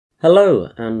Hello,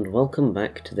 and welcome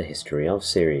back to the History of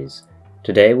series.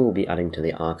 Today we'll be adding to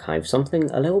the archive something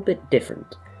a little bit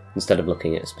different. Instead of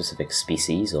looking at a specific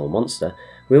species or monster,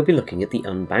 we'll be looking at the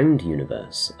Unbound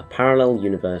Universe, a parallel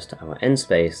universe to our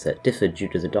N-Space that differed due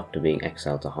to the Doctor being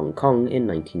exiled to Hong Kong in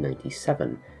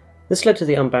 1997. This led to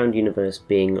the Unbound Universe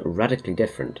being radically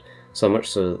different, so much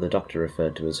so that the Doctor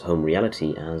referred to his home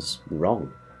reality as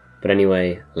wrong. But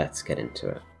anyway, let's get into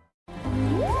it.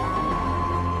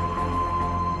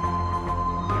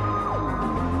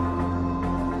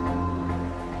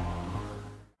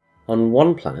 On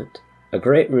one planet, a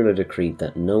great ruler decreed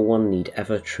that no one need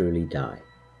ever truly die.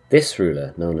 This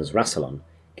ruler, known as Rassilon,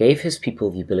 gave his people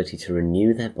the ability to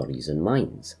renew their bodies and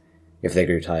minds. If they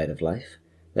grew tired of life,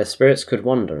 their spirits could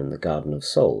wander in the Garden of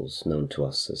Souls, known to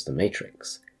us as the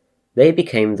Matrix. They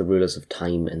became the rulers of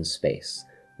time and space.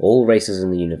 All races in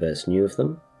the universe knew of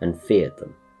them and feared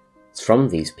them. It's from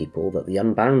these people that the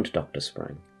Unbound Doctor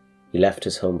sprang. He left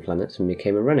his home planet and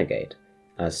became a renegade,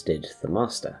 as did the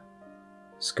Master.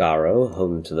 Skaro,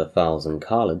 home to the Thals and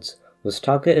Khalids, was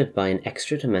targeted by an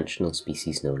extra-dimensional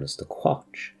species known as the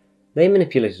Quatch. They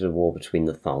manipulated a war between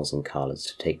the Thals and Khalids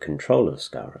to take control of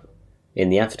Skaro. In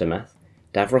the aftermath,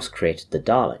 Davros created the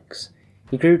Daleks.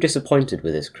 He grew disappointed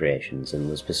with his creations and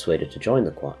was persuaded to join the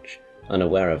Quatch,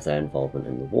 unaware of their involvement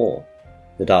in the war.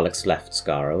 The Daleks left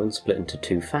Skaro and split into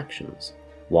two factions.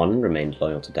 One remained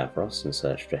loyal to Davros and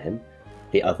searched for him.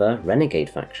 The other, renegade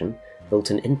faction,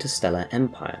 built an interstellar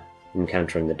empire,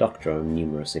 encountering the Doctor on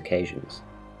numerous occasions.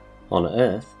 On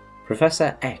Earth,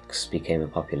 Professor X became a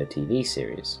popular TV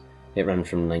series. It ran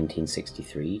from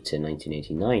 1963 to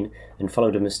 1989 and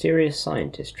followed a mysterious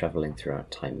scientist travelling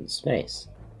throughout time and space.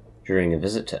 During a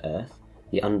visit to Earth,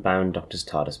 the Unbound Doctor's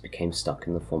TARDIS became stuck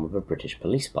in the form of a British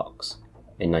police box.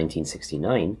 In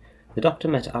 1969, the Doctor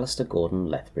met Alistair Gordon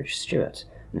Lethbridge Stewart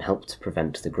and helped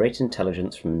prevent the Great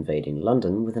Intelligence from invading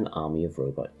London with an army of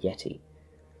robot Yeti.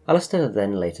 Alistair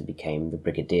then later became the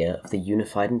Brigadier of the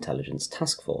Unified Intelligence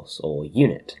Task Force, or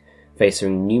UNIT,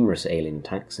 facing numerous alien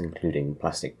attacks including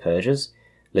plastic purges,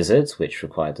 lizards, which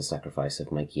required the sacrifice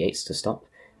of Mike Yates to stop,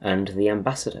 and the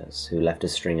Ambassadors, who left a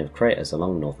string of craters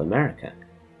along North America.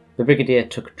 The Brigadier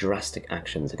took drastic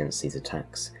actions against these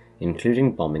attacks,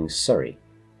 including bombing Surrey.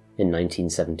 In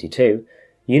 1972,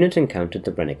 UNIT encountered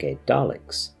the renegade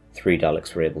Daleks. 3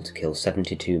 Daleks were able to kill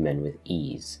 72 men with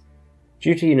ease.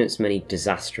 Due to UNIT's many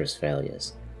disastrous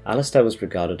failures, Alistair was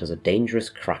regarded as a dangerous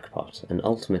crackpot and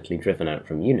ultimately driven out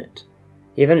from UNIT.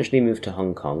 He eventually moved to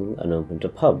Hong Kong and opened a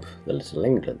pub, the Little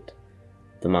England.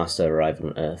 The Master arrived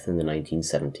on Earth in the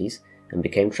 1970s and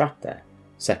became trapped there,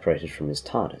 separated from his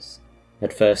TARDIS.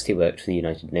 At first he worked for the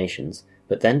United Nations,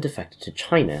 but then defected to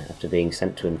China after being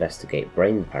sent to investigate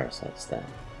brain parasites there.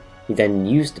 He then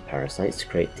used the parasites to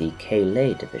create the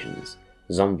K-Lay divisions,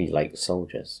 zombie-like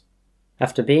soldiers.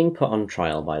 After being put on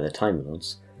trial by the Time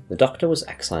Lords, the Doctor was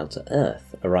exiled to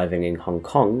Earth, arriving in Hong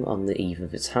Kong on the eve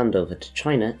of its handover to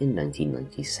China in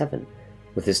 1997,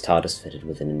 with his TARDIS fitted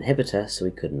with an inhibitor so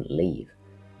he couldn't leave.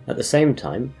 At the same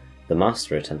time, the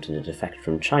Master attempted to defect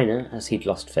from China as he'd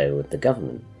lost favour with the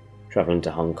government, travelling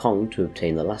to Hong Kong to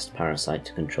obtain the last parasite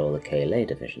to control the K-Lay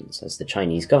divisions, as the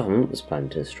Chinese government was planning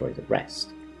to destroy the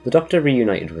rest. The Doctor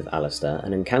reunited with Alistair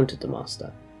and encountered the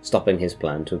Master, stopping his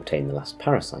plan to obtain the last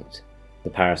parasite. The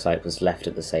parasite was left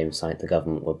at the same site the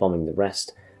government were bombing the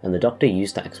rest, and the Doctor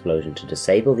used that explosion to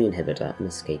disable the inhibitor and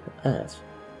escape Earth.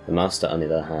 The Master, on the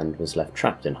other hand, was left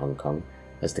trapped in Hong Kong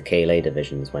as the K-Lay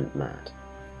divisions went mad.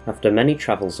 After many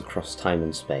travels across time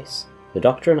and space, the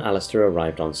Doctor and Alistair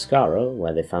arrived on Skaro,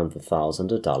 where they found the Thals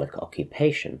under Dalek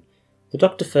occupation. The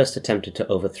Doctor first attempted to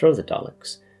overthrow the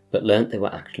Daleks, but learnt they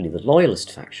were actually the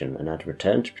Loyalist faction and had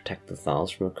returned to protect the Thals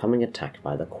from coming attacked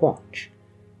by the Quatch.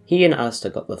 He and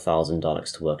Alistair got the Thals and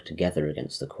Daleks to work together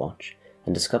against the Quatch,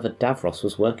 and discovered Davros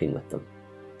was working with them.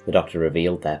 The Doctor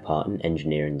revealed their part in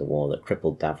engineering the war that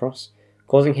crippled Davros,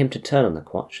 causing him to turn on the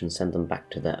Quatch and send them back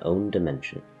to their own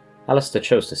dimension. Alistair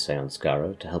chose to stay on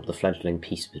Skaro to help the fledgling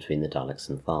peace between the Daleks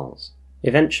and Thals.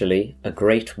 Eventually, a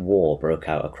great war broke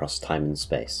out across time and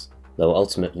space, though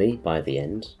ultimately, by the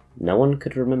end, no one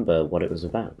could remember what it was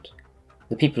about.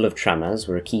 The people of Tramaz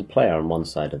were a key player on one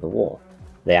side of the war.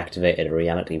 They activated a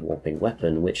reality-warping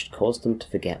weapon which caused them to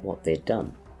forget what they'd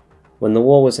done. When the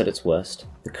war was at its worst,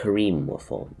 the Kareem were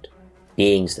formed,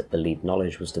 beings that believed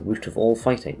knowledge was the root of all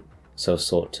fighting, so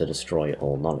sought to destroy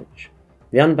all knowledge.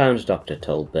 The Unbound Doctor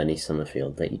told Bernice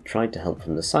Summerfield that he'd tried to help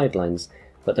from the sidelines,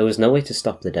 but there was no way to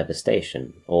stop the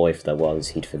devastation, or if there was,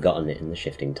 he'd forgotten it in the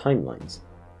shifting timelines.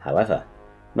 However,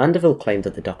 Mandeville claimed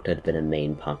that the Doctor had been a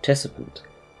main participant,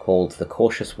 called the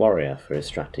Cautious Warrior for his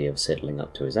strategy of sidling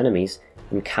up to his enemies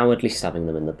and cowardly stabbing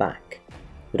them in the back.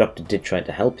 The Doctor did try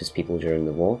to help his people during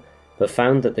the war, but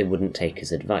found that they wouldn't take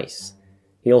his advice.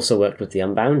 He also worked with the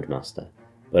Unbound Master,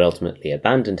 but ultimately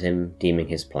abandoned him, deeming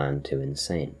his plan too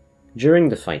insane. During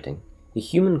the fighting, a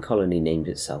human colony named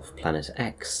itself Planet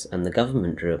X, and the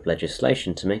government drew up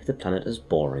legislation to make the planet as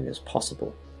boring as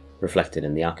possible, reflected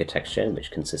in the architecture,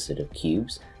 which consisted of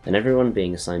cubes, and everyone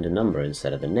being assigned a number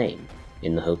instead of a name,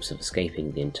 in the hopes of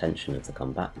escaping the intention of the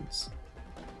combatants.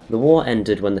 The war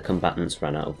ended when the combatants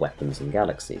ran out of weapons and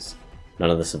galaxies. None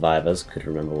of the survivors could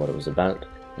remember what it was about,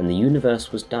 and the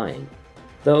universe was dying,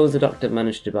 though the Doctor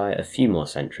managed to buy a few more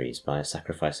centuries by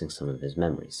sacrificing some of his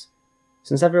memories.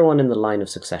 Since everyone in the line of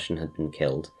succession had been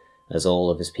killed, as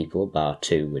all of his people bar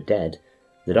 2 were dead,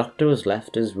 the Doctor was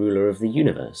left as ruler of the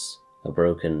universe, a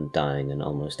broken, dying and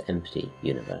almost empty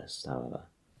universe, however.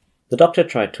 The Doctor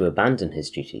tried to abandon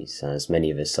his duties, as many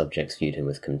of his subjects viewed him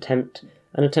with contempt,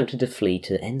 and attempted to flee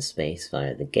to N-space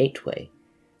via the Gateway.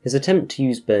 His attempt to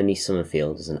use Bernice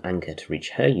Summerfield as an anchor to reach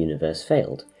her universe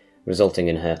failed, resulting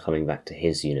in her coming back to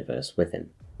his universe with him.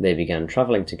 They began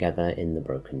travelling together in the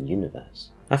broken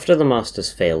universe. After the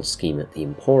Master's failed scheme at the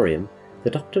Emporium, the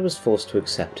Doctor was forced to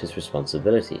accept his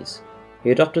responsibilities.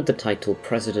 He adopted the title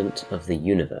President of the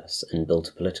Universe and built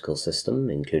a political system,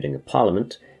 including a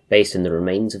parliament, based in the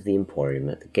remains of the Emporium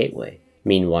at the Gateway.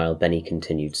 Meanwhile, Benny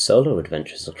continued solo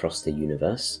adventures across the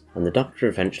universe, and the Doctor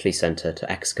eventually sent her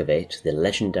to excavate the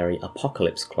legendary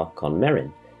Apocalypse Clock on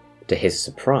Merrin. To his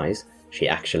surprise, she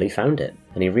actually found it,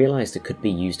 and he realised it could be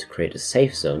used to create a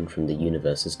safe zone from the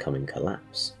universe's coming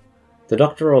collapse. The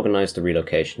Doctor organised the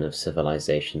relocation of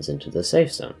civilizations into the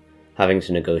safe zone, having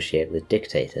to negotiate with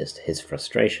dictators to his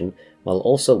frustration while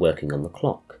also working on the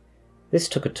clock. This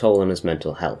took a toll on his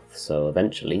mental health, so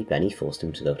eventually Benny forced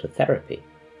him to go to therapy.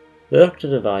 The Doctor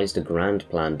devised a grand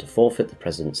plan to forfeit the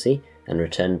presidency and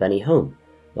return Benny home,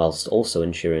 whilst also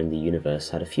ensuring the universe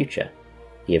had a future.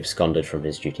 He absconded from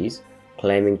his duties,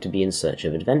 claiming to be in search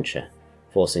of adventure,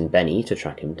 forcing Benny to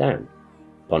track him down.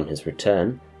 Upon his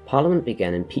return, Parliament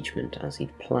began impeachment as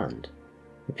he'd planned.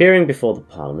 Appearing before the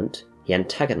Parliament, he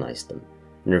antagonised them,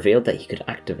 and revealed that he could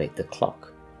activate the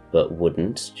clock, but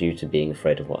wouldn't due to being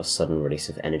afraid of what a sudden release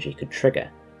of energy could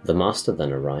trigger. The Master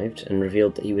then arrived and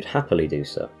revealed that he would happily do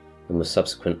so, and was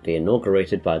subsequently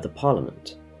inaugurated by the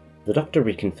Parliament. The Doctor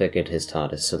reconfigured his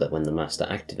TARDIS so that when the Master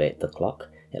activated the clock,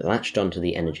 it latched onto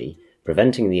the energy,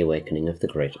 preventing the awakening of the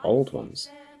Great Old Ones.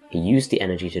 He used the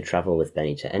energy to travel with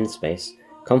Benny to N-space,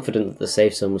 confident that the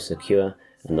safe zone was secure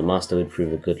and the Master would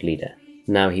prove a good leader.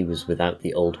 Now he was without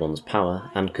the Old One's power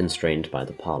and constrained by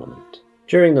the Parliament.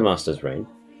 During the Master's reign,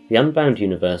 the Unbound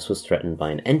Universe was threatened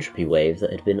by an entropy wave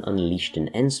that had been unleashed in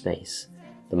N-space.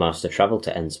 The Master travelled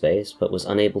to N-space but was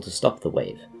unable to stop the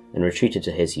wave, and retreated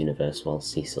to his universe while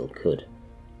Cecil could.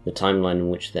 The timeline in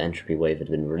which the entropy wave had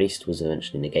been released was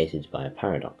eventually negated by a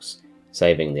paradox,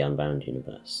 saving the Unbound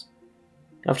Universe.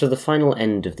 After the final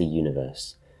end of the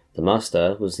universe, the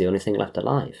Master was the only thing left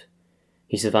alive.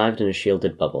 He survived in a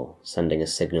shielded bubble, sending a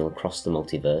signal across the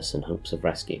multiverse in hopes of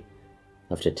rescue.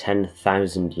 After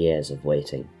 10,000 years of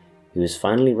waiting, he was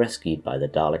finally rescued by the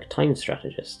Dalek time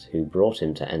strategist, who brought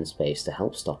him to N-space to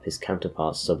help stop his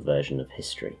counterpart's subversion of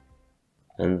history.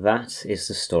 And that is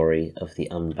the story of the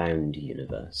Unbound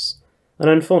Universe. An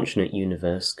unfortunate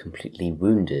universe completely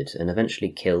wounded and eventually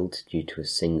killed due to a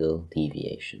single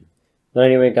deviation. But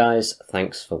anyway guys,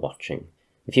 thanks for watching.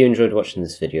 If you enjoyed watching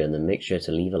this video, then make sure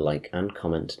to leave a like and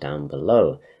comment down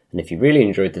below. And if you really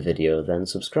enjoyed the video, then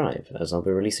subscribe, as I'll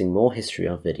be releasing more History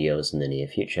of videos in the near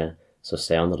future, so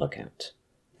stay on the lookout.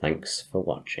 Thanks for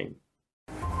watching.